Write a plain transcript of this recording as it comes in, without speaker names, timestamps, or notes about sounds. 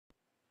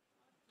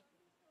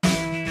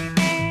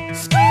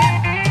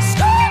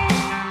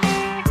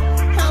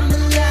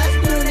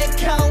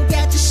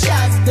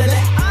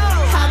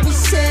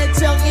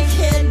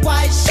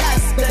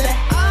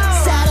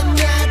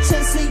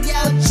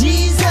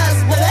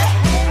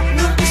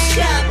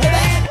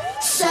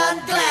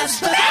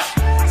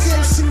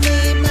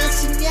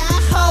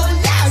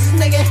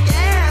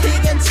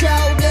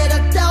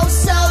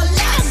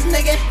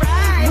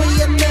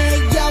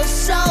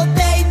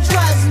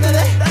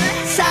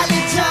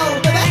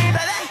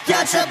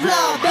such a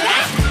blow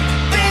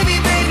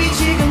baby baby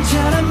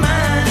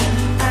지금처럼만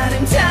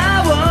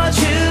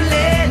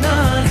아름다워줄래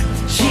넌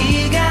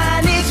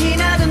시간이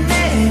지나도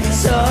내가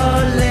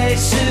설렐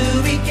수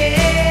있게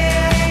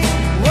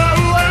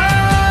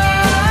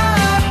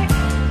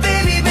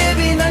baby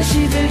baby 넌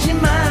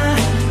시들지마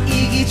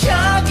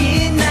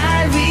이기적인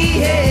날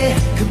위해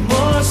그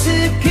모습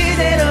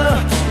그대로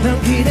넌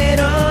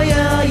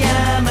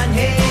그대로여야만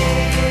해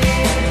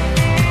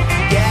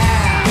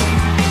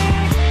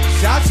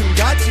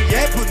사슴같이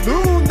예쁜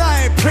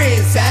누나의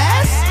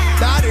princess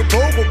나를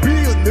보고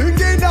비웃는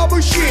게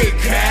너무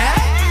시크해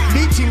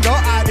미친 거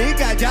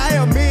아니까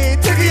자연미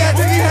특이해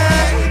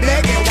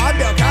내게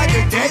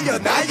완벽하게 되려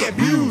나의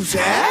뮤직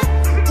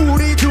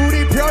우리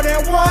둘이 편에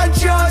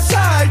완전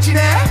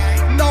살지네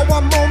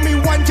너와 몸이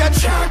완전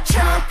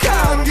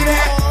착착한 기네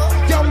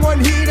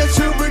영원히 난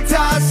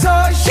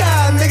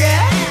 25샷 내게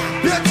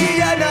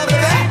변치 않아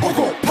baby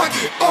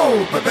곱하기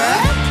oh baby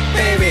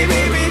baby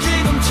baby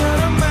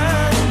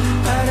지금처럼만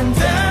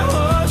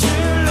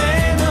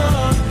아름다워줄래 너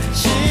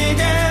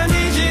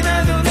시간이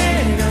지나도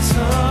내가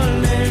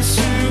설렐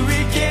수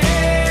있게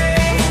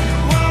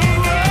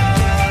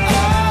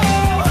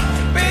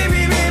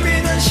baby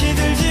baby 넌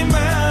시들지마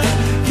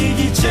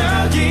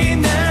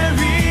이기적인 날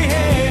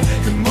위해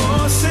그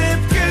모습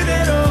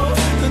그대로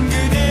넌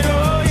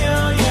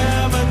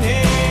그대로여야만 해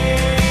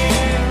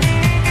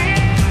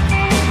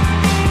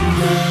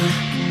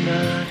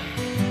난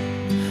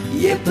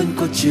예쁜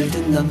꽃을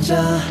든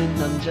남자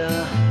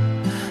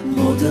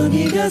모든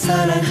이가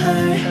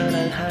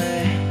사랑할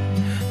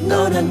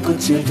너란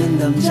꽃을 든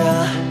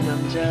남자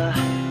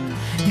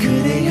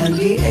그대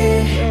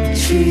향기에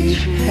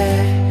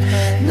취해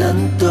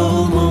난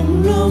또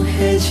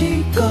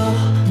몽롱해지고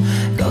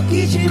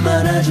꺾이지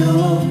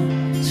말아줘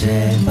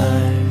제발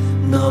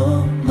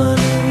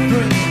너만을